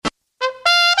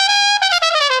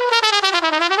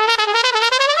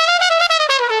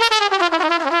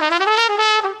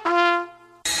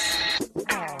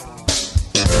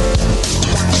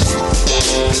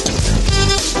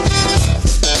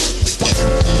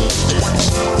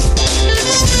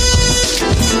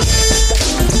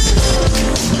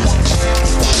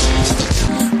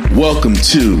Welcome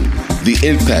to the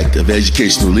Impact of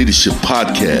Educational Leadership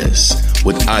podcast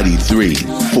with ID3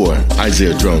 for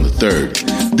Isaiah Jerome III.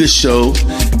 This show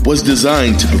was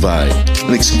designed to provide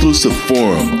an exclusive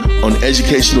forum on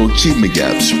educational achievement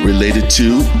gaps related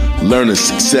to learner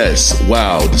success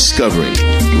while discovering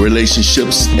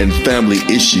relationships and family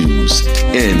issues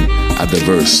in a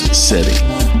diverse setting.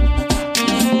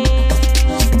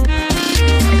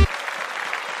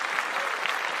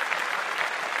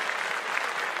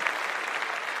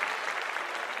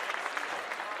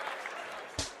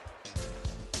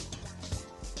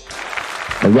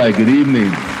 All right, good evening.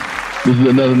 This is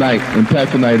another night,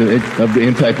 Impact Night of the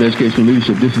Impact of Educational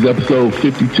Leadership. This is episode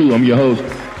 52. I'm your host,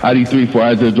 ID3 for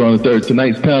Isaiah Jerome III.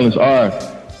 Tonight's panelists are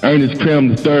Ernest Krim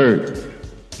III,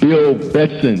 Bill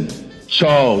Betson,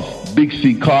 Charles Big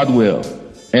C. Caldwell,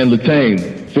 and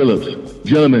Latane Phillips.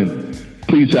 Gentlemen,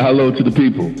 please say hello to the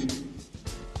people.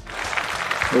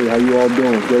 Hey, how you all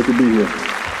doing? Great to be here.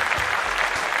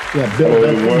 Yeah, Bill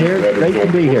Betson here. Great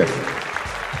to be here.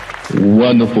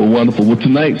 Wonderful, wonderful. Well,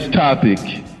 tonight's topic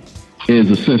is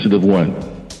a sensitive one,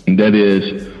 and that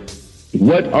is,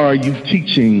 what are you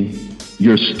teaching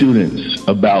your students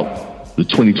about the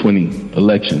 2020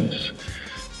 elections?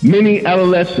 Many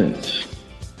adolescents,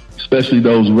 especially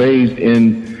those raised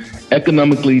in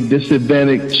economically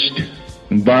disadvantaged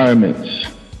environments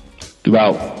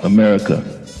throughout America,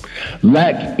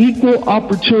 lack equal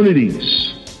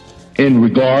opportunities in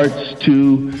regards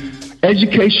to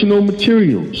educational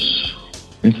materials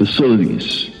and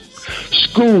facilities.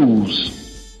 Schools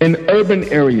in urban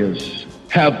areas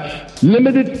have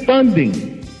limited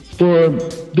funding for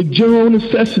the general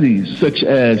necessities such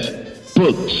as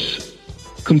books,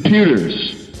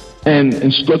 computers, and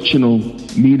instructional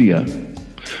media,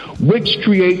 which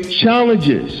create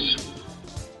challenges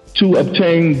to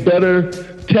obtain better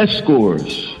test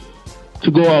scores to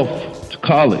go off to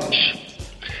college.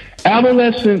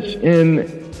 Adolescents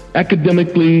in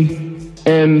academically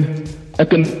and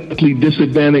economically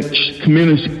disadvantaged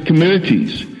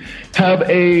communities have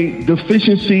a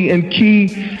deficiency in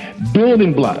key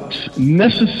building blocks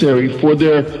necessary for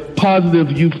their positive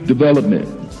youth development.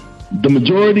 The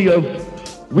majority of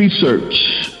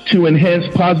research to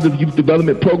enhance positive youth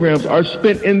development programs are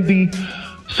spent in the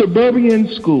suburban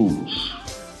schools,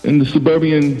 in the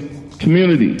suburban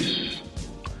communities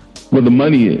where the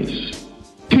money is.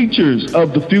 Teachers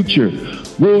of the future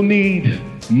will need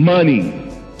money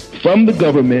from the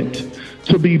government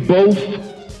to be both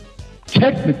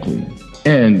technically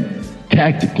and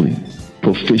tactically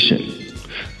proficient.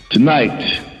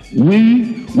 Tonight,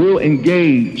 we will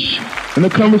engage in a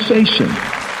conversation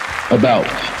about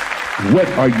what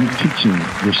are you teaching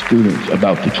your students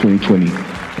about the 2020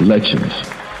 elections.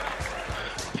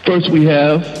 First, we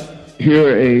have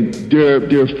here a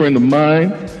dear friend of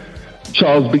mine,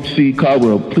 Charles Big C.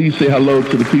 Caldwell. Please say hello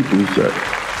to the people, sir.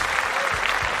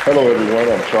 Hello, everyone.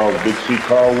 I'm Charles Big C.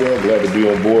 Caldwell. Glad to be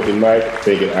on board tonight.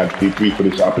 Thanking ID3 for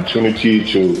this opportunity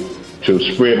to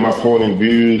spread my point and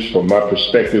views from my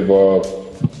perspective of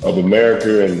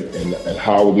America and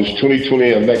how this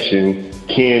 2020 election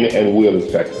can and will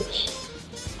affect us.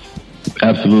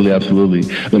 Absolutely, absolutely.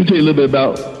 Let me tell you a little bit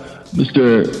about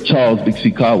Mr. Charles Big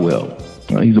C. Caldwell.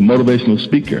 He's a motivational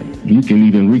speaker. You can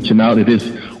even reach him out at his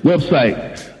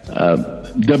website,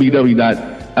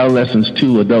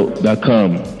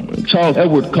 www.adolescence2adult.com. Charles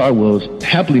Edward Caldwell is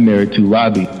happily married to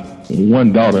Robbie,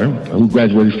 one daughter, who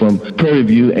graduated from Prairie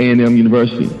View A&M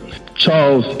University.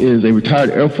 Charles is a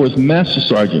retired Air Force Master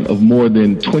Sergeant of more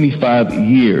than 25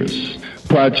 years.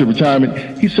 Prior to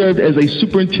retirement, he served as a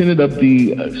superintendent of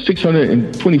the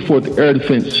 624th Air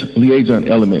Defense Liaison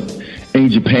Element in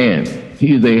Japan.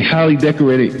 He is a highly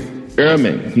decorated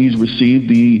airman. He's received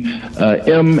the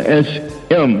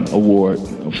MSM Award,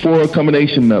 4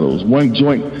 commendation medals, 1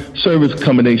 Joint Service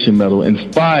Commendation Medal, and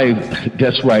 5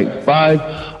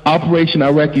 Operation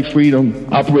Iraqi Freedom,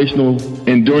 Operational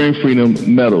Enduring Freedom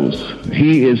medals.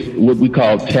 He is what we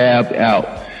call tabbed out.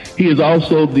 He is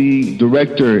also the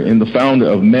director and the founder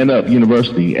of Man Up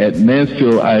University at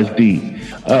Mansfield ISD.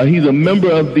 He's a member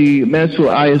of the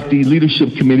Mansfield ISD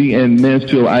Leadership Committee and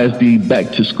Mansfield ISD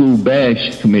Back to School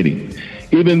Bash Committee.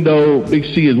 Even though Big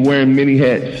C is wearing many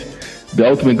hats, the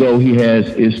ultimate goal he has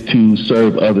is to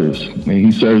serve others. And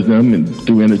he serves them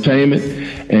through entertainment,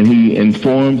 and he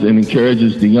informs and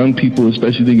encourages the young people,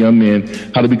 especially the young men,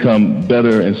 how to become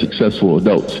better and successful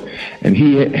adults. And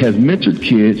he has mentored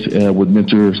kids with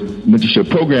mentorship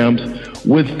programs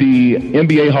with the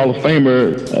NBA Hall of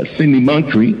Famer, Sidney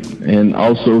Moncrief, and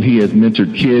also he has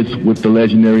mentored kids with the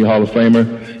legendary Hall of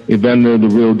Famer, Evander the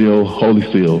Real Deal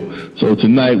Holyfield. So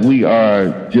tonight we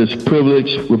are just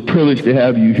privileged. We're privileged to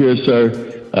have you here, sir.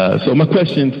 So my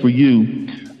question for you,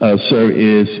 sir,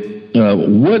 is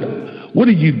what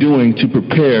are you doing to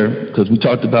prepare, because we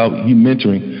talked about you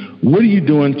mentoring, what are you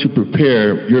doing to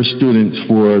prepare your students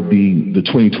for the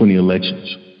 2020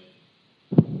 elections?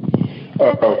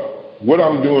 What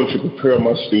I'm doing to prepare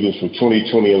my students for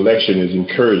 2020 election is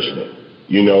encouragement.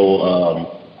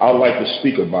 I like to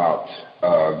speak about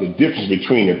the difference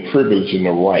between a privilege and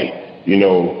a right.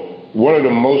 One of the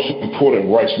most important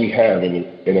rights we have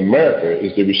in America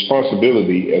is the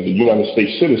responsibility as a United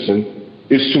States citizen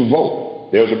is to vote.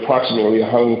 There's approximately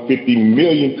 150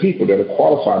 million people that are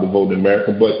qualified to vote in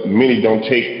America, but many don't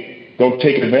take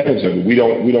advantage of it. We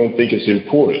don't think it's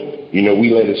important. We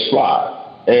let it slide.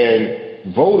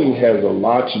 And voting has a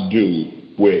lot to do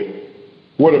with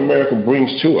what America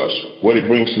brings to us, what it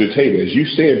brings to the table. As you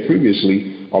said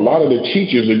previously, a lot of the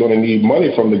teachers are going to need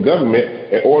money from the government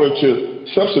in order to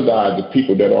subsidize the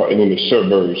people that are in the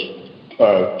suburbs,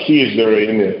 kids that are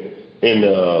in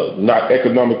not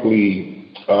economically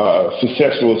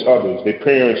successful as others. Their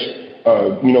parents,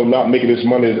 not making as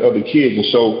money as other kids. And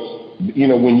so,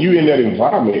 when you're in that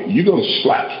environment, you're going to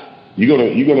slack. You're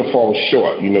gonna fall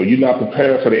short. You're not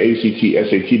prepared for the ACT,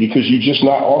 SAT because you're just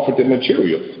not offered the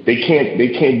material. They can't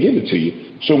give it to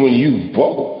you. So when you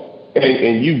vote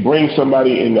and you bring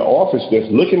somebody in the office that's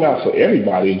looking out for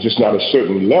everybody and just not a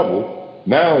certain level,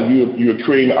 now you're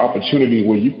creating an opportunity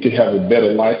where you could have a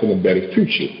better life and a better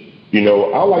future.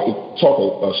 I like to talk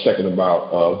a second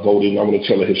about voting. I'm going to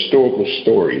tell a historical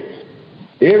story.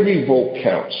 Every vote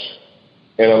counts.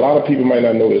 And a lot of people might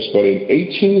not know this, but in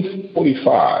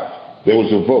 1845, there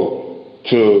was a vote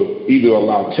to either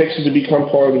allow Texas to become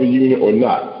part of the Union or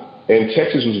not. And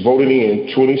Texas was voted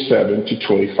in 27 to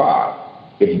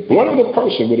 25. If one of the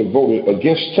person would have voted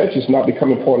against Texas not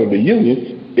becoming part of the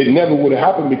Union, it never would have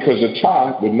happened because a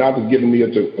tie would not have given me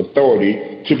the authority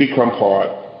to become part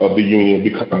of the Union and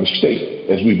become a state.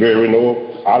 As we very know,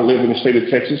 I live in the state of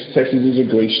Texas. Texas is a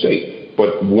great state.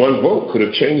 But one vote could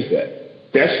have changed that.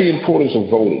 That's the importance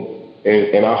of voting.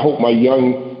 And I hope my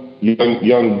young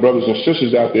brothers and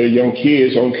sisters out there, young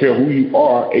kids, I don't care who you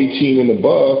are, 18 and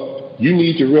above, you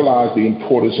need to realize the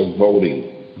importance of voting.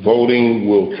 Voting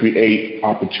will create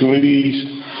opportunities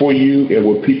for you and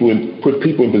will put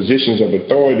people in positions of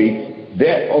authority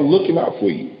that are looking out for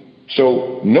you.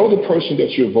 So know the person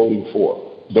that you're voting for.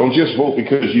 Don't just vote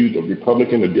because you're a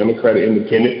Republican, a Democrat, or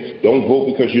independent. Don't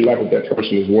vote because you like what that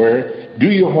person is wearing. Do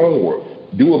your homework.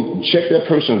 Check that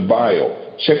person's bio.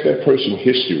 Check that person's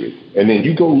history. And then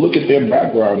you go look at their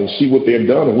background and see what they've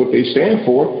done and what they stand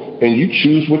for, and you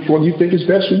choose which one you think is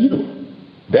best for you.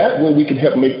 That way we can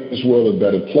help make this world a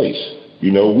better place.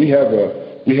 We have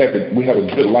a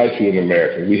good life here in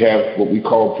America. We have what we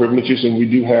call privileges, and we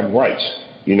do have rights.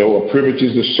 A privilege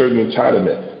is a certain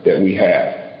entitlement that we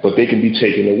have, but they can be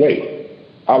taken away.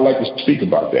 I'd like to speak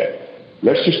about that.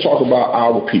 Let's just talk about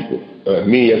our people.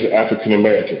 Me as an African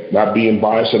American, not being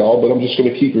biased at all, but I'm just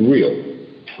going to keep it real.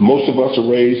 Most of us are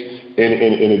raised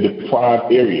in a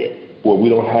deprived area where we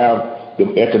don't have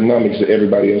the economics that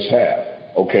everybody else have.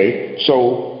 Okay,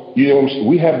 so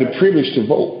we have the privilege to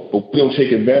vote, but we don't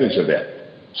take advantage of that.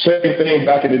 Same thing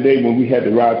back in the day when we had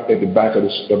to ride at the back of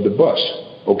the bus.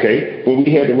 Okay, when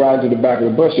we had to ride to the back of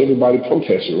the bus, everybody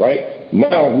protested, right?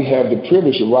 Now we have the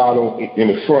privilege to ride in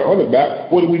the front or the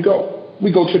back. Where do we go?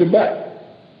 We go to the back.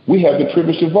 We have the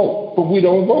privilege to vote, but we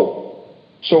don't vote.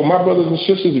 So my brothers and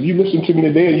sisters, if you listen to me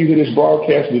today and you hear this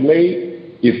broadcast delayed,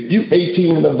 if you're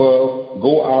 18 and above,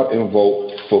 go out and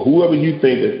vote for whoever you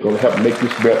think is going to help make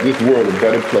this world a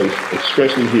better place,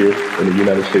 especially here in the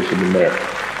United States of America.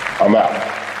 I'm out.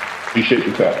 Appreciate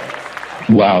your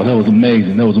time. Wow, that was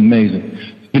amazing. That was amazing.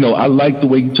 I like the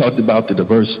way you talked about the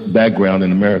diverse background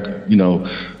in America.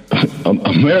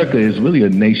 America is really a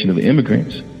nation of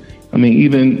immigrants. I mean,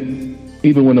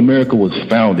 even when America was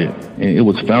founded, and it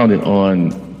was founded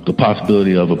on the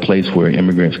possibility of a place where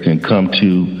immigrants can come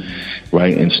to,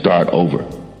 right, and start over.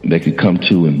 They can come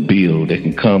to and build. They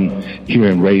can come here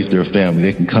and raise their family.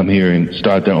 They can come here and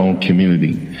start their own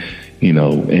community,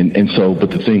 and so, but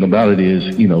the thing about it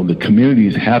is, the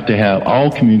communities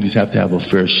all communities have to have a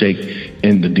fair shake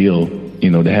in the deal,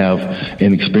 to have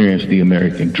and experience the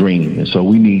American dream. And so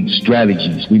we need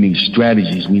strategies.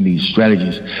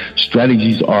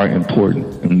 Strategies are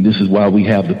important. And this is why we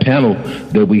have the panel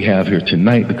that we have here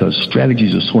tonight, because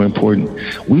strategies are so important.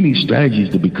 We need strategies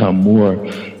to become more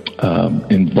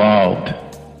involved,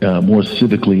 more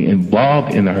civically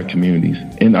involved in our communities,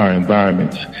 in our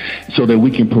environments, so that we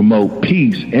can promote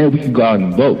peace and we can go out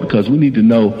and vote, because we need to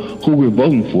know who we're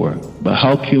voting for. But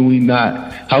how can we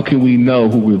know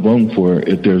who we're voting for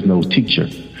if there's no teacher?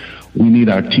 We need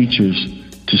our teachers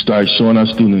to start showing our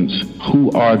students who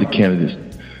are the candidates.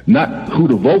 Not who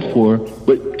to vote for,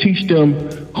 but teach them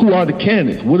who are the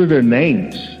candidates. What are their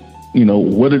names?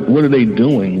 What are they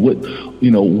doing?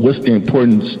 What's the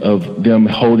importance of them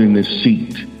holding this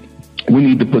seat? We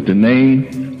need to put the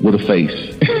name with a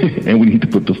face, and we need to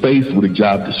put the face with a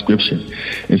job description.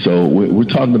 And so we're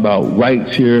talking about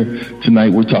rights here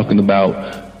tonight. We're talking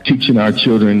about teaching our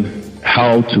children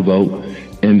how to vote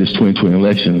in this 2020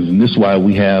 elections. And this is why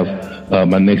we have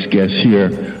my next guest here,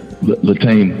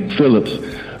 Latane Phillips.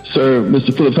 Sir,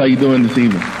 Mr. Phillips, how you doing this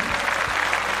evening?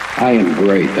 I am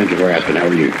great. Thank you for asking. How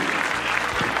are you?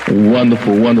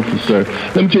 Wonderful, wonderful, sir.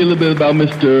 Let me tell you a little bit about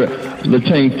Mr.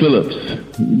 Latane Phillips.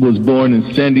 He was born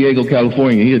in San Diego,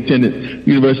 California. He attended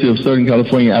University of Southern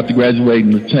California. After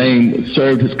graduating, Latane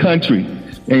served his country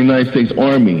in the United States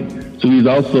Army. So he's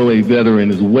also a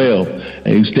veteran as well. And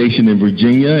he was stationed in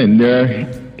Virginia, and there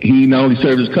he not only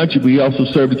served his country, but he also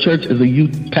served the church as a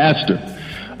youth pastor.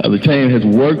 Latane has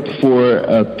worked for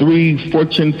 3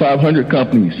 Fortune 500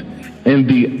 companies in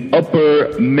the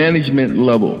upper management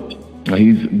level.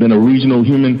 He's been a regional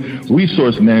human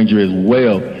resource manager as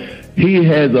well. He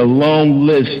has a long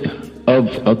list of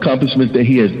accomplishments that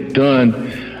he has done,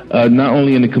 not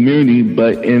only in the community,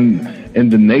 but in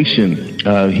the nation.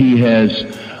 He has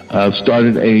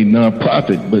started a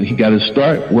nonprofit, but he got to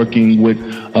start working with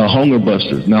Hunger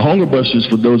Busters. Now, Hunger Busters,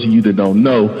 for those of you that don't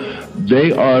know,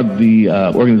 they are the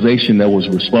organization that was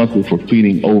responsible for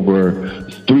feeding over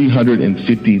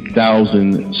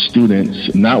 350,000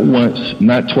 students, not once,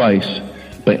 not twice,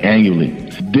 but annually.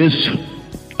 This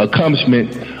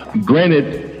accomplishment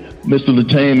granted Mr.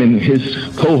 Latane and his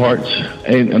cohorts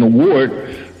an award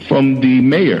from the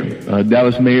mayor,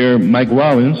 Dallas Mayor Mike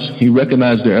Rollins. He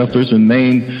recognized their efforts and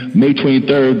named May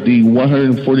 23rd the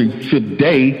 145th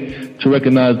day to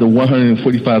recognize the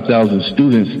 145,000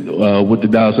 students with the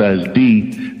Dallas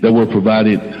ISD that were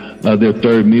provided their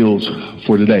third meals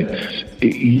for the day.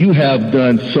 You have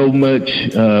done so much.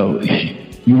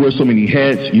 You wear so many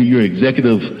hats. You're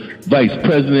executive vice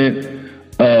president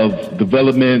of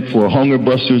development for Hunger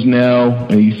Busters now,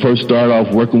 and you first started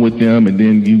off working with them, and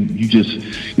then you just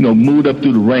moved up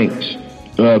through the ranks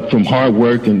from hard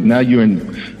work, and now you're in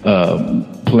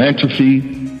philanthropy,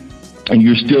 and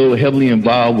you're still heavily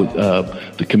involved with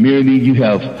the community. You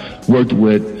have worked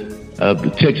with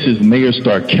the Texas Mayor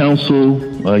Star Council.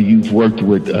 You've worked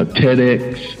with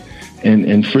TEDx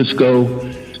in Frisco,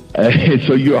 and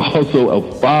so you're also a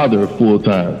father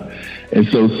full-time. And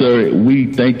so, sir,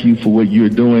 we thank you for what you're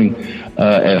doing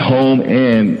at home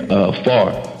and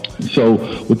far. So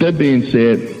with that being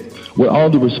said, with all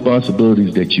the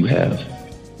responsibilities that you have,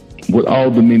 with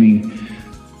all the many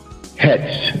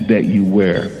hats that you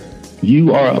wear,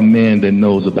 you are a man that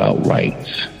knows about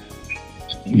rights.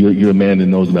 You're a man that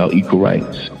knows about equal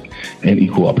rights and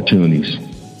equal opportunities.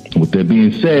 With that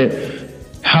being said,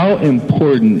 how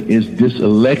important is this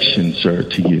election, sir,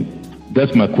 to you?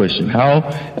 That's my question. How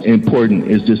important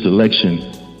is this election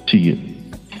to you?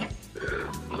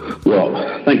 Well,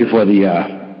 thank you for the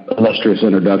illustrious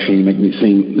introduction. You make me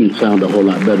sound a whole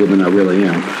lot better than I really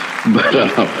am. But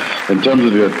in terms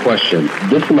of your question,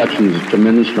 this election is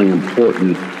tremendously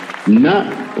important,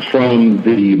 not from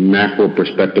the macro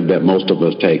perspective that most of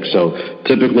us take. So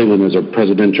typically when there's a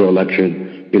presidential election,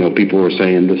 people were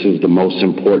saying this is the most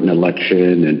important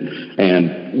election,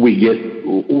 and we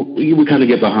kind of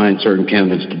get behind certain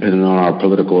candidates depending on our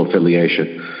political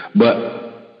affiliation. But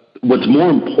what's more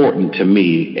important to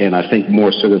me, and I think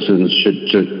more citizens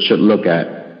should look at,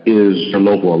 is your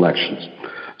local elections.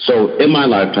 So in my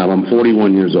lifetime, I'm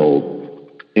 41 years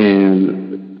old,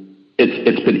 and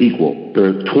it's been equal. There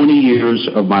are 20 years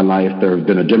of my life, there have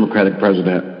been a Democratic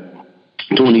president.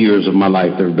 20 years of my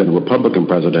life, there have been a Republican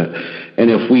president. And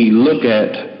if we look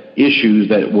at issues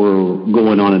that were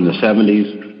going on in the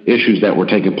 70s, issues that were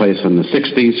taking place in the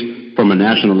 60s, from a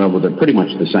national level, they're pretty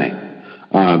much the same.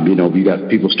 You got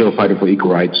people still fighting for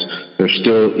equal rights. There's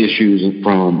still issues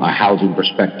from a housing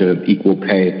perspective, equal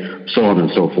pay, so on and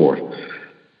so forth.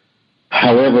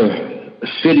 However,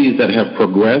 cities that have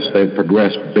progressed, they've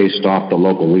progressed based off the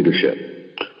local leadership.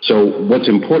 So what's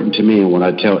important to me, and what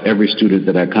I tell every student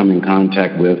that I come in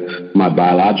contact with, my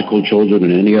biological children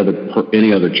and any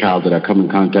other child that I come in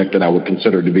contact that I would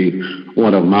consider to be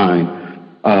one of mine,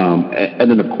 and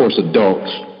then of course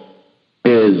adults,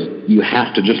 is you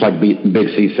have to, just like Big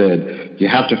C said, you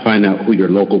have to find out who your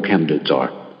local candidates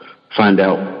are. Find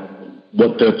out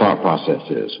what their thought process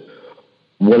is.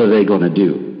 What are they going to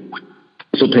do?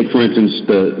 So take, for instance,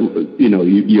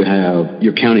 you have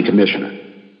your county commissioner.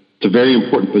 It's a very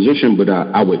important position, but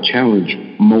I would challenge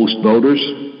most voters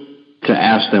to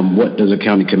ask them, what does a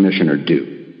county commissioner do?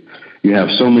 You have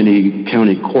so many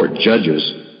county court judges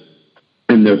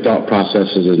and their thought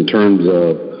processes in terms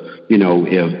of,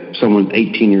 if someone's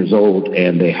 18 years old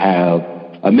and they have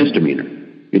a misdemeanor,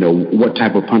 what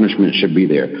type of punishment should be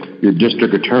there? Your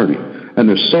district attorney. And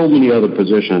there's so many other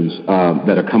positions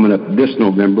that are coming up this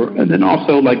November. And then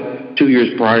also like 2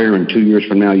 years prior and 2 years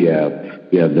from now, you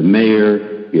have the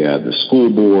mayor, you have the school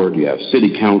board, you have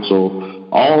city council,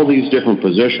 all these different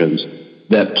positions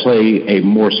that play a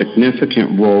more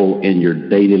significant role in your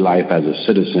daily life as a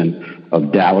citizen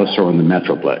of Dallas or in the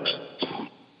Metroplex.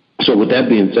 So with that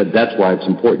being said, that's why it's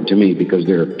important to me, because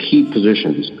there are key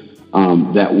positions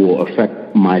that will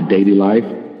affect my daily life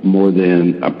more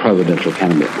than a presidential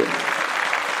candidate would.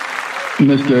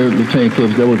 Mr. Lieutenant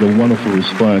Phillips, that was a wonderful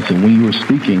response. And when you were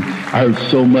speaking, I heard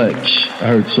so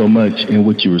much in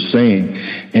what you were saying.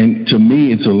 And to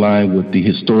me, it's aligned with the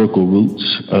historical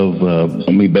roots of,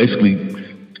 basically,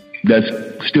 that's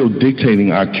still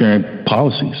dictating our current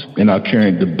policies and our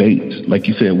current debates. Like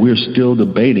you said, we're still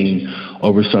debating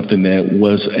over something that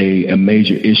was a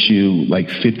major issue like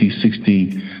 50,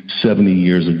 60, 70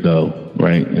 years ago,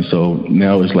 right? And so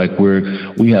now it's like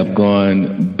we have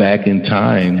gone back in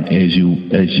time, as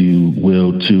you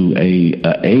will, to a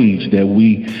age that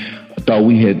we thought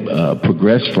we had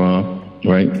progressed from.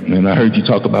 Right. And I heard you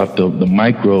talk about the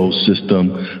micro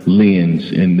system lens,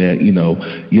 and that,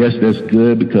 yes, that's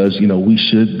good because, we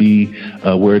should be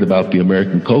worried about the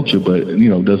American culture. But,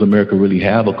 does America really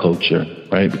have a culture?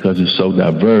 Right. Because it's so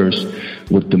diverse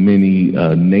with the many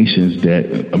nations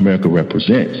that America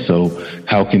represents. So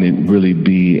how can it really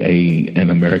be an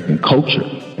American culture?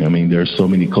 I mean, there are so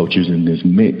many cultures in this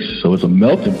mix. So it's a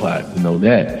melting pot,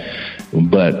 that.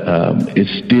 But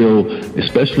it's still,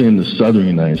 especially in the southern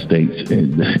United States,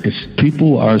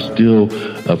 people are still,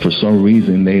 for some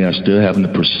reason, they are still having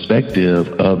the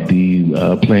perspective of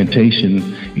the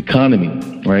plantation economy,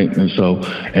 right?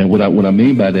 And what I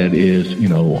mean by that is,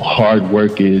 hard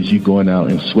work is you going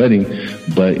out and sweating,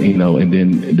 but, and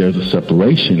then there's a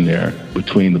separation there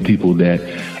between the people that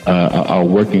are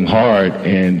working hard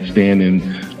and staying in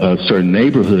certain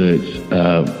neighborhoods,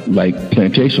 like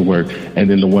plantation work, and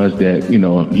then the ones that,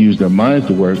 use their minds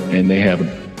to work, and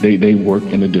they work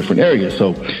in a different area.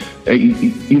 So,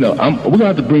 we're gonna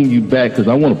have to bring you back because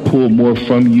I want to pull more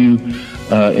from you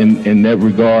in that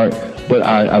regard. But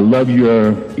I love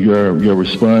your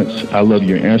response. I love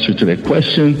your answer to that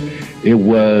question. It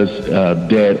was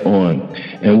dead on.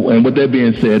 And with that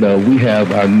being said, we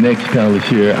have our next panelist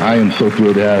here. I am so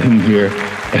thrilled to have him here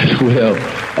as well.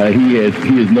 He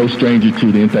is no stranger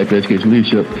to the impact of education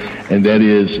leadership, and that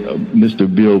is Mr.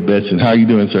 Bill Betson. How are you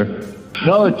doing, sir?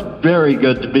 No, it's very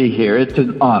good to be here. It's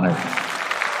an honor.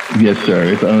 Yes, sir.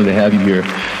 It's an honor to have you here.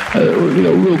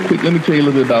 Real quick, let me tell you a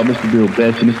little bit about Mr. Bill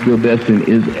Betson. Mr. Bill Betson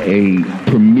is a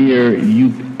premier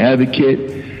youth advocate.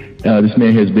 This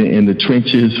man has been in the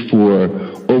trenches for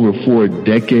over 4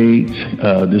 decades.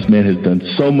 This man has done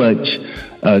so much,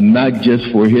 not just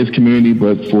for his community,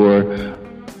 but for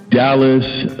Dallas,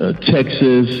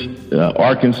 Texas,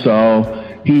 Arkansas.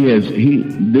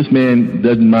 This man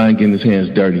doesn't mind getting his hands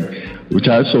dirty.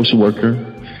 Retired social worker,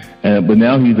 but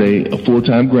now he's a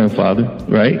full-time grandfather,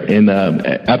 right? And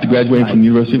after graduating from the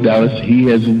University of Dallas, he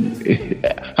has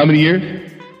how many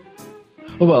years?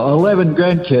 Well, 11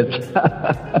 grandkids.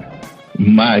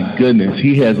 My goodness,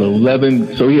 he has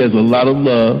 11. So he has a lot of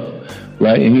love,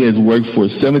 right? And he has worked for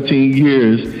 17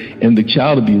 years in the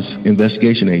Child Abuse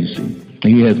Investigation Agency.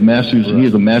 And he has masters. Right. He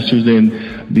has a master's in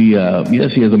he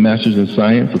has a master's in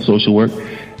science of social work,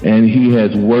 and he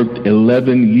has worked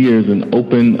 11 years in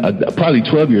open, probably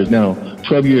 12 years now,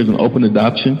 12 years in open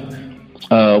adoption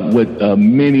with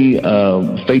many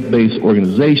faith-based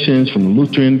organizations, from the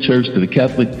Lutheran Church to the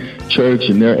Catholic Church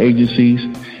and their agencies.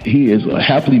 He is a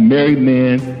happily married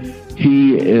man.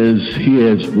 He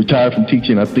has retired from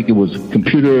teaching. I think it was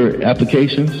computer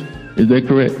applications. Is that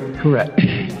correct? Correct.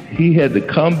 He had to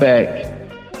come back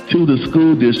to the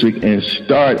school district and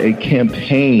start a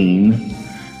campaign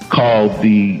called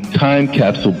the Time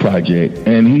Capsule Project.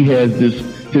 And he has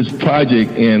his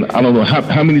project in, I don't know,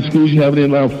 how many schools you have it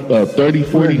in now? 30,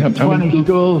 40? We're in 20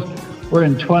 schools. We're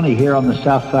in 20 here on the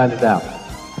south side of Dallas.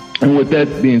 And with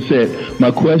that being said,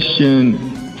 my question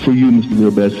for you, Mr.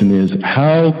 Bill Betson, is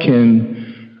how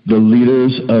can the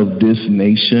leaders of this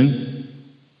nation,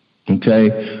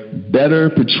 better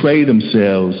portray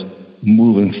themselves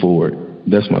moving forward?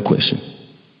 That's my question.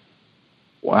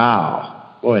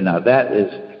 Wow. Boy, now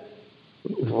that's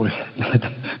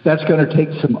going to take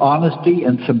some honesty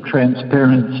and some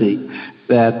transparency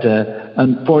that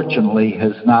unfortunately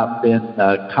has not been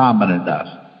common enough.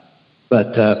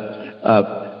 But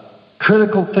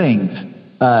critical things,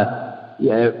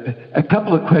 A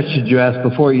couple of questions you asked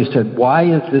before. You said, why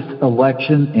is this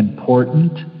election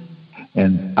important?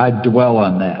 And I dwell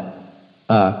on that.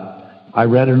 I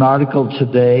read an article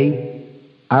today.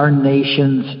 Our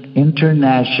nation's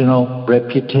international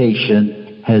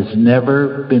reputation has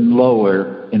never been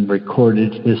lower in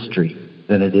recorded history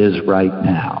than it is right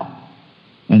now.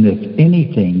 And if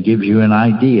anything gives you an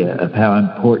idea of how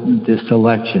important this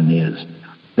election is,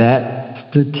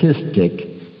 that statistic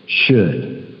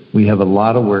should. We have a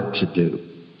lot of work to do.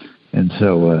 And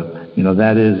so,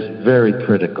 that is very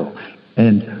critical.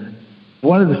 And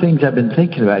one of the things I've been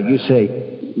thinking about, you say,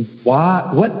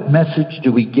 what message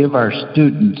do we give our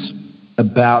students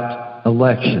about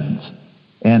elections?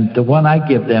 And the one I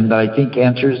give them that I think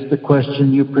answers the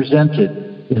question you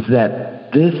presented is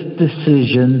that this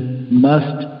decision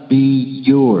must be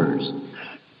yours.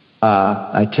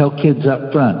 I tell kids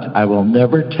up front, I will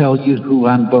never tell you who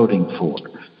I'm voting for.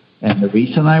 And the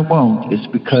reason I won't is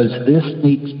because this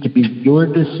needs to be your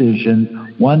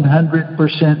decision,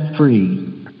 100%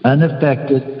 free,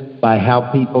 unaffected by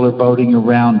how people are voting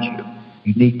around you.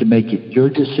 You need to make it your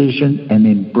decision and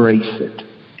embrace it.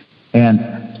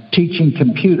 And teaching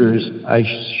computers, I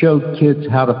showed kids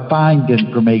how to find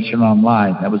information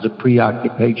online. That was a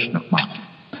preoccupation of mine.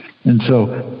 And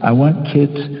so I want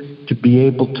kids to be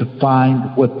able to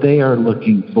find what they are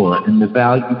looking for and the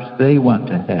values they want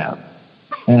to have.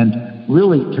 And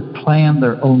really to plan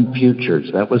their own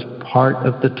futures. That was part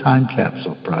of the Time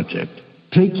Capsule Project.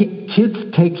 Kids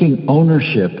taking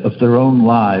ownership of their own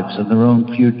lives and their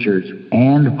own futures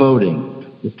and voting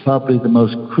is probably the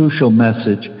most crucial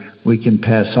message we can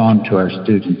pass on to our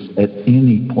students at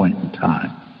any point in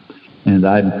time. And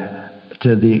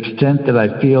to the extent that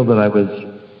I feel that I was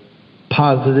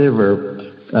positive or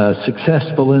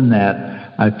successful in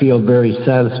that, I feel very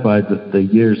satisfied with the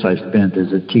years I spent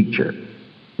as a teacher.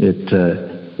 It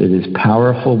is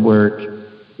powerful work.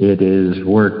 It is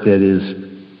work that is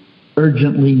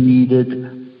urgently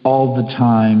needed all the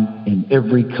time in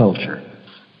every culture.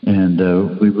 And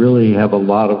we really have a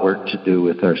lot of work to do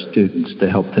with our students to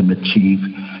help them achieve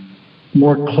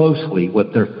more closely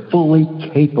what they're fully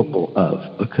capable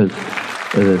of, because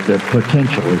the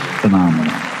potential is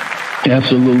phenomenal.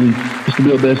 Absolutely. Mr.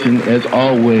 Bill Besson, as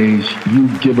always, you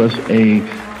give us a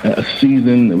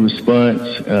seasoned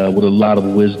response with a lot of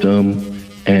wisdom,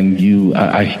 and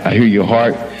I hear your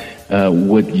heart,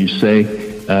 what you say,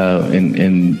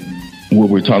 and what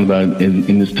we're talking about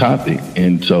in this topic.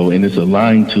 And it's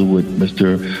aligned to what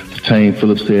Mr. Tane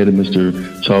Phillips said and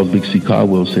Mr. Charles Big C.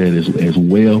 Caldwell said as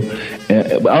well.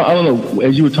 I don't know,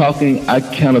 as you were talking, I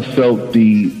kind of felt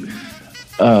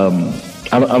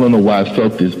I don't know why I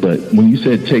felt this, but when you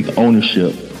said take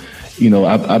ownership,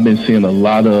 I've been seeing a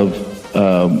lot of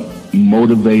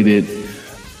motivated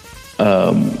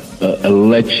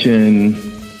election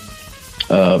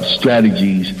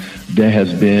strategies that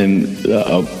has been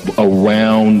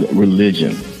around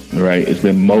religion, right? It's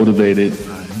been motivated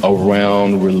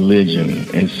around religion.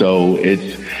 And so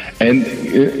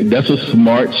that's a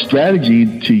smart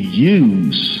strategy to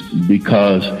use,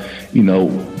 because,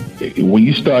 when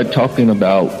you start talking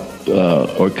about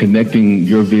or connecting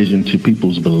your vision to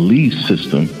people's belief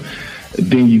system,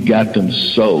 then you got them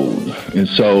sold. And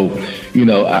so,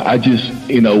 I just,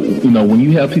 when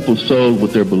you have people sold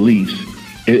with their beliefs,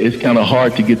 it's kind of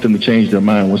hard to get them to change their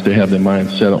mind once they have their mind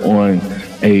set on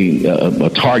a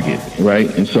target, right?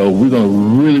 And so we're going to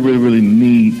really, really, really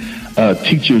need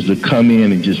teachers to come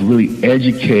in and just really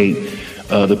educate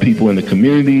the people in the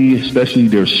community, especially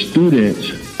their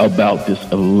students, about this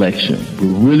election.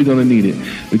 We're really going to need it,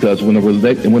 because when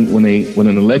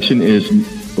an election is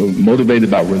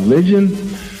motivated by religion,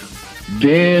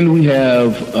 then we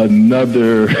have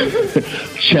another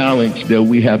challenge that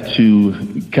we have to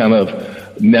kind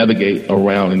of navigate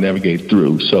around and navigate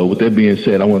through. So with that being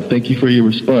said, I want to thank you for your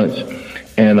response,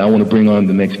 and I want to bring on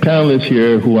the next panelist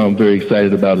here, who I'm very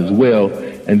excited about as well,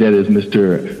 and that is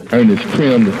Mr. Ernest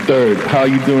Krim III. How are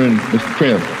you doing, Mr.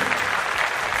 Krim?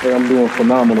 Hey, I'm doing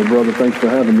phenomenal, brother. Thanks for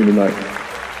having me tonight.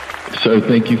 Sir,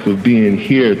 thank you for being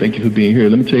here. Thank you for being here.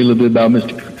 Let me tell you a little bit about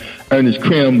Mr. Ernest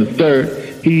Krim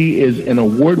III. He is an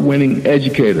award-winning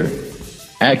educator,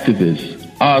 activist,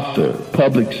 author,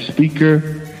 public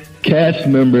speaker, cast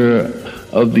member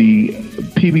of the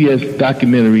PBS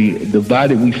documentary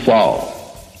Divided We Fall,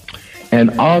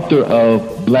 and author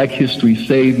of Black History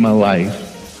Saved My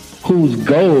Life, whose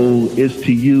goal is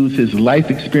to use his life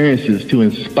experiences to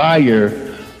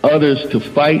inspire others to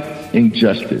fight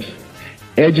injustice,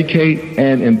 educate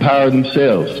and empower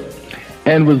themselves,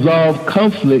 and resolve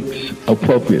conflicts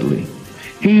appropriately.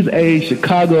 He's a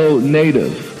Chicago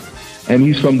native, and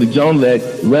he's from the Joliet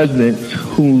residence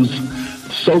whose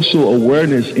social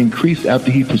awareness increased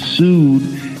after he pursued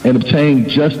and obtained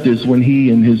justice when he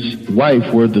and his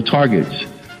wife were the targets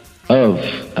of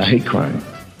a hate crime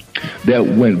that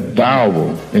went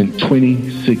viral in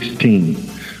 2016.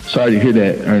 Sorry to hear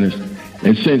that, Ernest.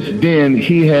 And since then,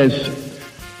 he has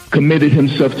committed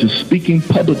himself to speaking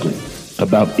publicly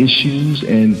about issues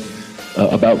and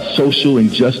about social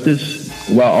injustice,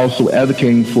 while also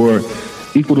advocating for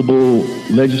equitable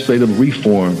legislative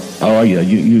reform. Oh yeah,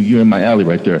 you're in my alley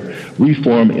right there.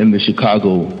 Reform in the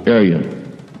Chicago area.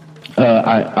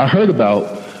 I heard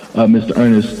about Mr.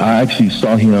 Ernest. I actually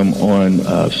saw him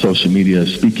on social media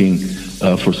speaking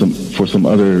for some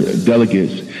other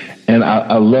delegates, and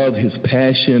I loved his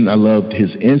passion. I loved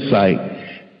his insight,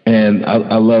 and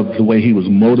I loved the way he was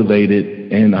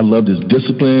motivated, and I loved his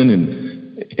discipline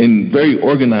and very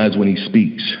organized when he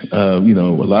speaks.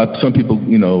 Some people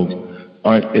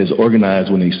aren't as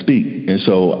organized when they speak, and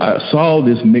so I saw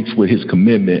this mixed with his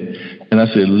commitment, and I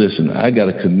said, listen, I got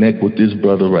to connect with this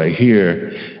brother right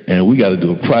here, and we got to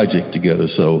do a project together.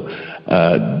 So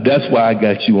that's why I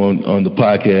got you on the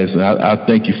podcast, and I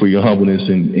thank you for your humbleness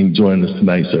and joining us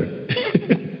tonight, sir.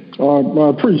 I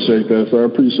appreciate that, sir. I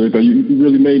appreciate that. You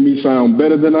really made me sound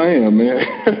better than I am, man.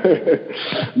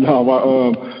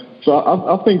 So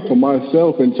I think for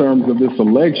myself, in terms of this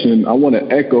election, I want to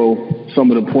echo some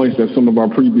of the points that some of our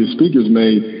previous speakers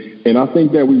made, and I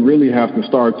think that we really have to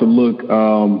start to look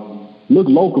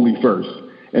locally first.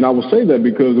 And I will say that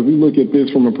because if we look at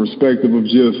this from a perspective of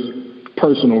just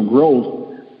personal growth,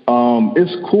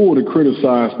 it's cool to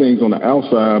criticize things on the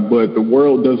outside, but the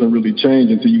world doesn't really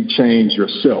change until you change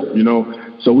yourself,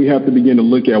 So we have to begin to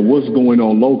look at what's going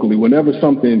on locally. Whenever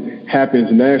something happens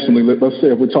nationally, let's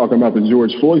say if we're talking about the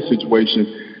George Floyd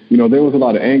situation, there was a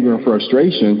lot of anger and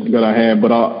frustration that I had,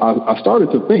 but I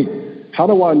started to think, how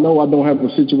do I know I don't have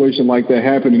a situation like that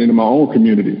happening in my own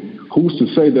community? Who's to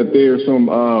say that there's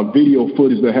some video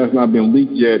footage that has not been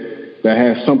leaked yet that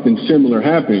has something similar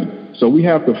happening? So we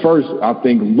have to first, I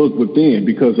think, look within,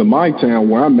 because in my town,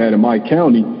 where I'm at in my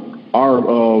county, our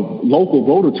local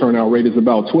voter turnout rate is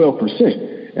about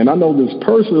 12%. And I know this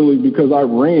personally because I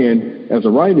ran as a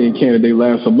write-in candidate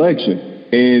last election,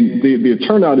 and the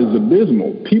turnout is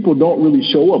abysmal. People don't really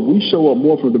show up. We show up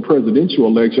more for the presidential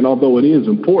election, although it is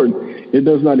important. It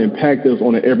does not impact us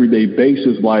on an everyday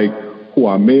basis like who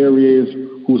our mayor is,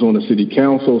 who's on the city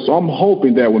council. So I'm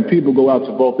hoping that when people go out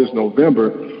to vote this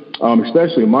November,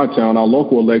 especially in my town, our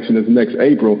local election is next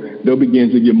April, they'll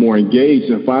begin to get more engaged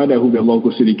and find out who their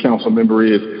local city council member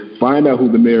is, find out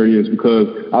who the mayor is, because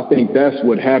I think that's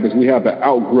what happens. We have the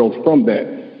outgrowth from that.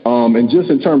 And just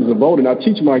in terms of voting, I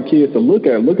teach my kids to look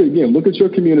at your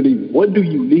community. What do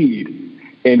you need?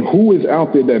 And who is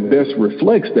out there that best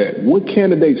reflects that? What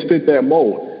candidates fit that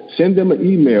mold? Send them an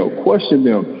email, question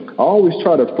them. I always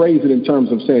try to phrase it in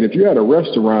terms of saying, if you're at a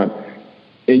restaurant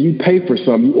and you pay for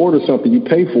something, you order something, you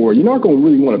pay for it, you're not going to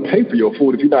really want to pay for your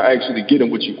food if you're not actually getting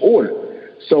what you ordered.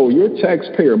 So your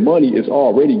taxpayer money is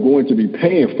already going to be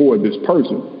paying for this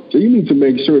person. So you need to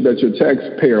make sure that your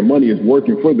taxpayer money is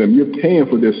working for them. You're paying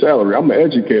for their salary. I'm an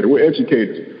educator. We're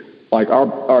educators. Like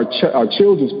our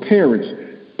children's parents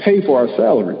pay for our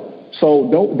salary. So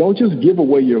don't just give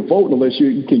away your vote unless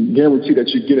you can guarantee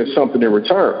that you're getting something in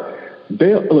return.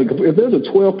 If there's a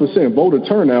 12% voter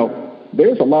turnout,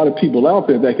 there's a lot of people out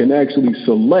there that can actually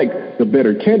select the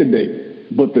better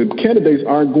candidate. But the candidates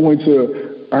aren't going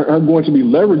to be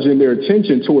leveraging their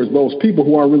attention towards those people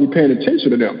who aren't really paying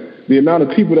attention to them. The amount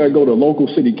of people that go to local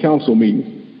city council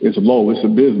meetings is low. It's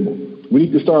abysmal. We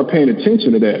need to start paying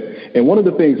attention to that. And one of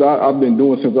the things I've been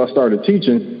doing since I started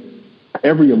teaching,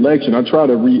 every election, I try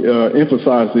to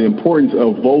emphasize the importance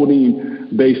of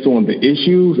voting based on the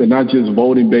issues and not just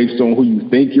voting based on who you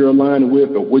think you're aligned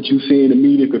with or what you see in the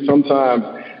media, because sometimes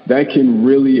that can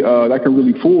really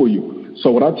fool you.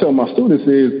 So what I tell my students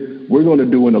is, we're going to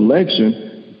do an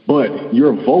election, but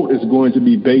your vote is going to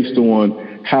be based on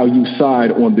how you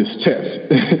side on this test.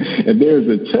 And there's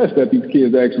a test that these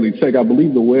kids actually take. I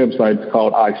believe the website is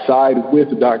called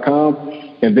isidewith.com,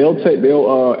 and they'll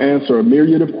answer a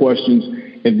myriad of questions,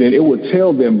 and then it will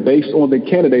tell them based on the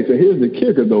candidates. And here's the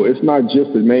kicker, though. It's not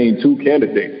just the main two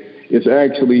candidates. It's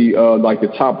actually like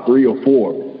the top 3 or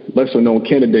 4 lesser-known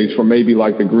candidates from maybe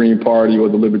like the Green Party or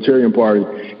the Libertarian Party,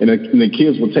 and the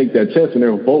kids will take that test, and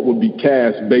their vote will be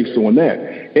cast based on that.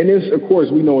 And it's, of course,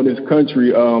 we know in this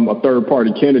country, a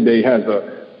third-party candidate has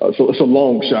So it's a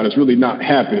long shot. It's really not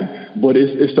happening. But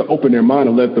it's to open their mind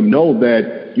and let them know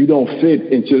that you don't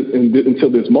fit into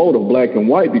this mold of black and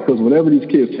white, because whenever these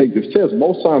kids take this test,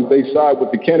 most times they side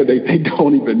with the candidate they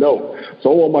don't even know.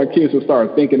 So I want my kids to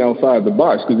start thinking outside the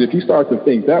box, because if you start to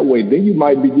think that way, then you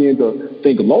might begin to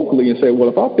think locally and say, well,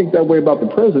 if I think that way about the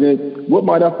president, what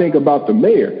might I think about the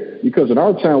mayor? Because in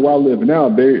our town where I live now,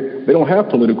 they don't have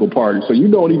political parties. So you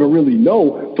don't even really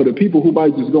know, for the people who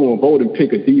might just go and vote and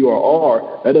pick a D or R,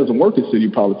 that doesn't work in city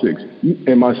politics.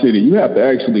 In my city, you have to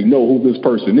actually know who this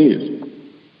person is.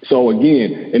 So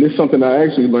again, and it's something I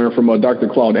actually learned from Dr.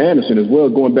 Claude Anderson as well,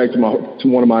 going back to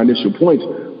one of my initial points,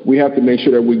 we have to make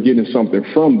sure that we're getting something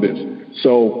from this.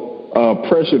 So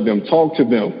pressure them, talk to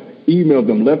them, email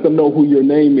them, let them know who your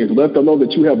name is, let them know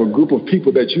that you have a group of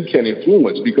people that you can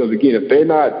influence, because again, if they're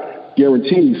not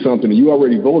guaranteeing something and you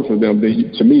already voted for them,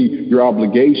 then to me, your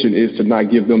obligation is to not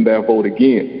give them that vote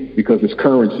again, because it's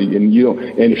currency, and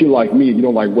and if you're like me, you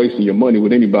don't like wasting your money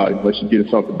with anybody unless you're getting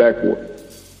something back for it.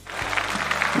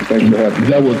 Thanks for having me.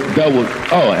 That was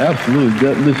oh,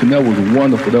 absolutely. Listen, that was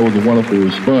wonderful. That was a wonderful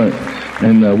response.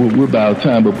 And we're about out of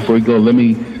time, but before we go, let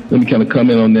me kind of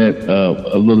comment on that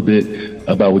a little bit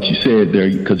about what you said there,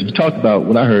 because you talked about,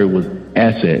 what I heard was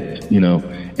assets,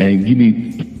 and you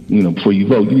need, before you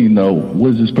vote, you need to know,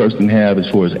 what does this person have as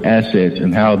far as assets,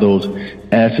 and how those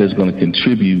assets are going to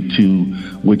contribute to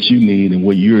what you need and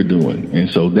what you're doing. And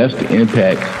so that's the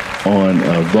impact on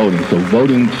voting. So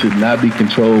voting should not be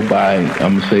controlled by,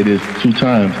 I'm going to say this 2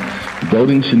 times,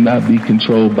 voting should not be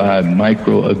controlled by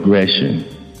microaggression.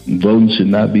 Voting should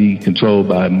not be controlled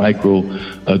by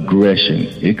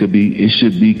microaggression. It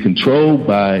should be controlled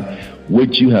by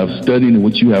what you have studied and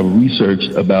what you have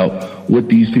researched about what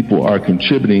these people are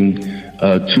contributing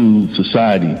to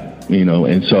society,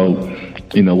 and so,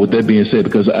 with that being said,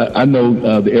 because I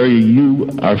know the area you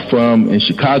are from in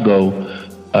Chicago,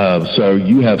 sir,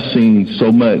 you have seen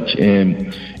so much,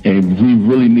 and we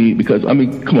really need, because,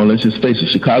 come on, let's just face it,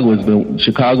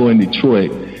 Chicago and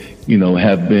Detroit,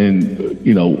 have been,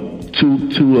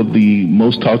 two of the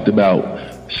most talked about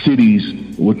cities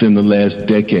within the last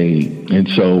decade. And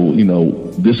so,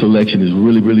 this election is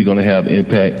really, really going to have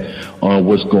impact on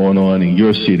what's going on in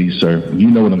your city, sir. You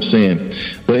know what I'm saying.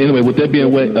 But anyway, with that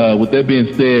being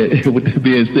said, what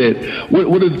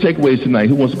are the takeaways tonight?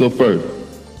 Who wants to go first?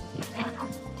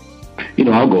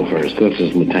 I'll go first. This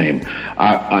is Matame.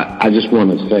 I just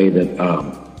want to say that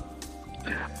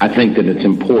I think that it's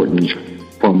important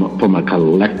from a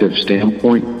collective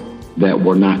standpoint that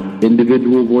we're not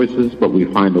individual voices, but we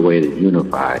find a way to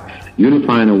unify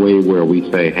in a way where we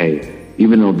say, hey,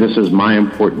 even though this is my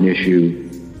important issue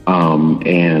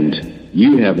and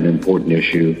you have an important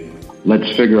issue, let's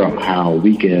figure out how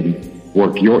we can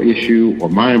work your issue or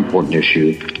my important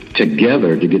issue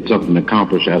together to get something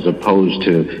accomplished, as opposed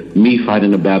to me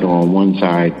fighting a battle on one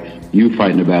side, you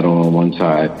fighting a battle on one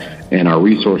side, and our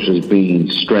resources being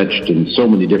stretched in so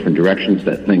many different directions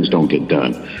that things don't get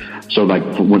done. So like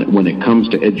when it comes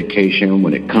to education,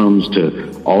 when it comes to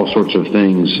all sorts of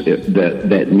things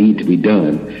that need to be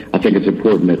done, I think it's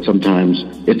important that sometimes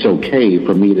it's okay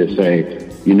for me to say,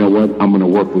 you know what, I'm going to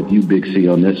work with you, Big C,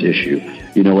 on this issue.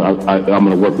 I'm going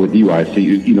to work with you, I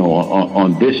see,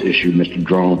 on this issue, Mr.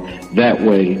 Drone. That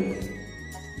way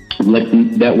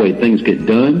things get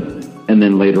done, and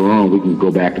then later on we can go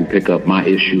back and pick up my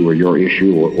issue or your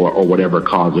issue or whatever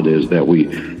cause it is that we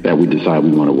decide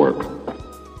we want to work.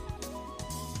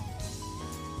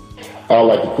 I'd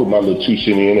like to put my little 2 cents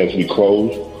in as we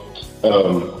close.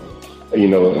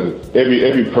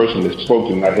 Every person that's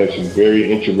spoken, I had some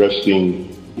very interesting,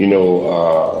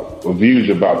 views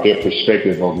about their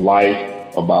perspective of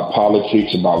life, about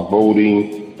politics, about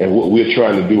voting, and what we're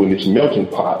trying to do in this melting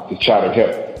pot to try to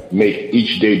help make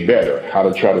each day better, how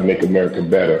to try to make America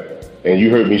better. And you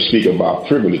heard me speak about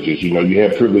privileges. You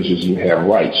have privileges and you have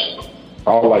rights.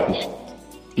 I would like to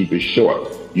keep it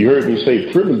short. You heard me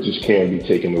say privileges can be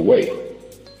taken away,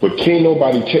 but can't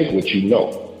nobody take what you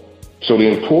know. So the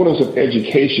importance of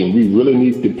education, we really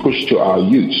need to push to our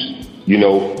youth.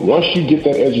 Once you get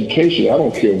that education, I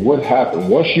don't care what happens.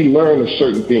 Once you learn a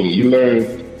certain thing, you learn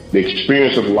the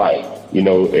experience of life.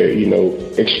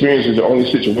 Experience is the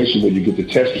only situation where you get to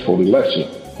test for the lesson.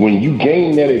 When you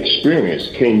gain that experience,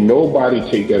 can't nobody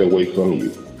take that away from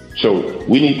you. So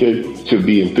we need to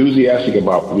be enthusiastic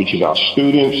about reaching our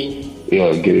students,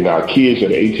 getting our kids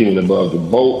that are 18 and above to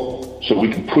vote, so we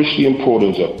can push the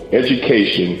importance of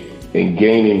education and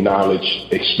gaining knowledge,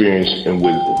 experience, and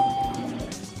wisdom.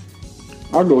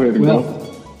 I'll go ahead and go.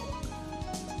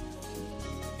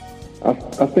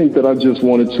 I think that I just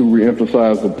wanted to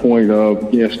reemphasize the point of,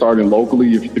 again, starting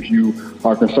locally. If you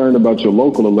are concerned about your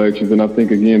local elections, then I think,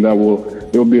 again,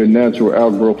 there'll be a natural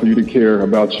outgrowth for you to care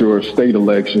about your state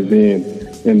elections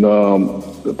and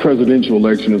the presidential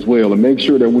election as well. And make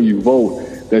sure that when you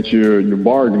vote, that you're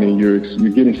bargaining, you're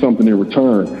getting something in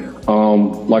return.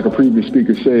 Like a previous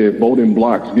speaker said, vote in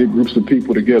blocks, get groups of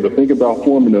people together. Think about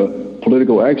forming a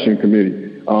political action committee.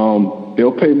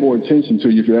 They'll pay more attention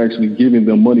to you if you're actually giving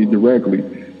them money directly.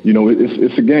 You know,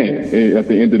 it's a game at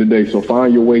the end of the day. So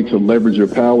find your way to leverage your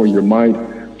power, your might,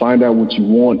 find out what you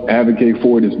want, advocate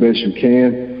for it as best you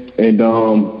can,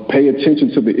 and pay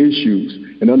attention to the issues.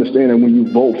 And understand that when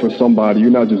you vote for somebody, you're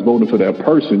not just voting for that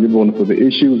person, you're voting for the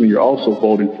issues, and you're also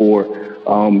voting for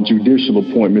judicial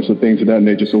appointments and things of that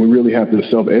nature. So we really have to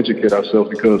self-educate ourselves,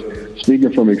 because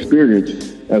speaking from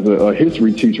experience as a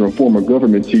history teacher and former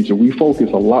government teacher, we focus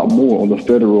a lot more on the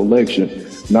federal election,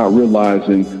 not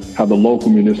realizing how the local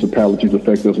municipalities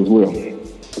affect us as well.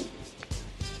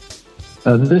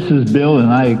 This is Bill,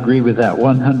 and I agree with that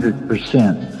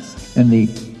 100%. And the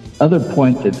other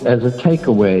point that, as a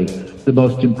takeaway, the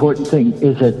most important thing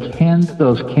is attend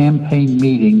those campaign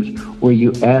meetings where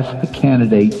you ask the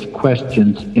candidates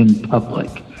questions in public,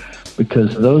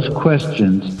 because those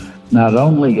questions not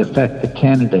only affect the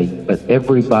candidate, but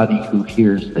everybody who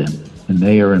hears them, and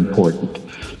they are important.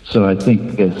 So I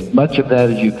think as much of that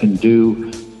as you can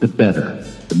do, the better.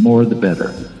 The more, the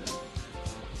better.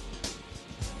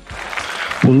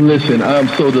 Well, listen, I'm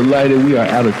so delighted. We are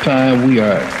out of time. We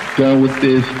are done with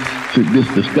this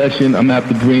discussion. I'm going to have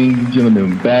to bring you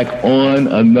gentlemen back on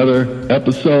another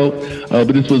episode. But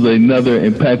this was another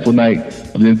impactful night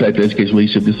of the Impact of Education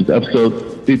Leadership. This is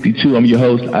episode 52. I'm your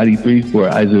host, ID3 for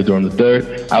Isaiah Durham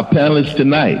III. Our panelists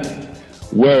tonight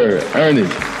were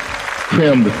Ernest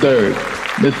Trim III,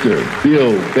 Mr.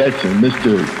 Bill Betchen,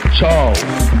 Mr. Charles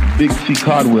Big C.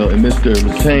 Caldwell, and Mr.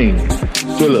 Latane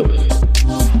Phillips.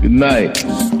 Good night.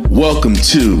 Welcome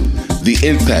to the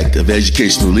Impact of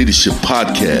Educational Leadership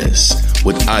podcast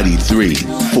with ID3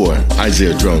 for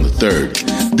Isaiah Durham III.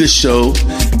 This show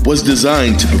was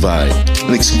designed to provide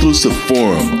an exclusive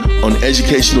forum on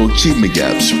educational achievement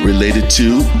gaps related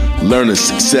to learner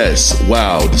success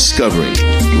while discovering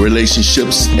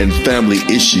relationships and family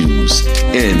issues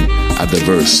in a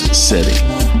diverse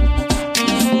setting.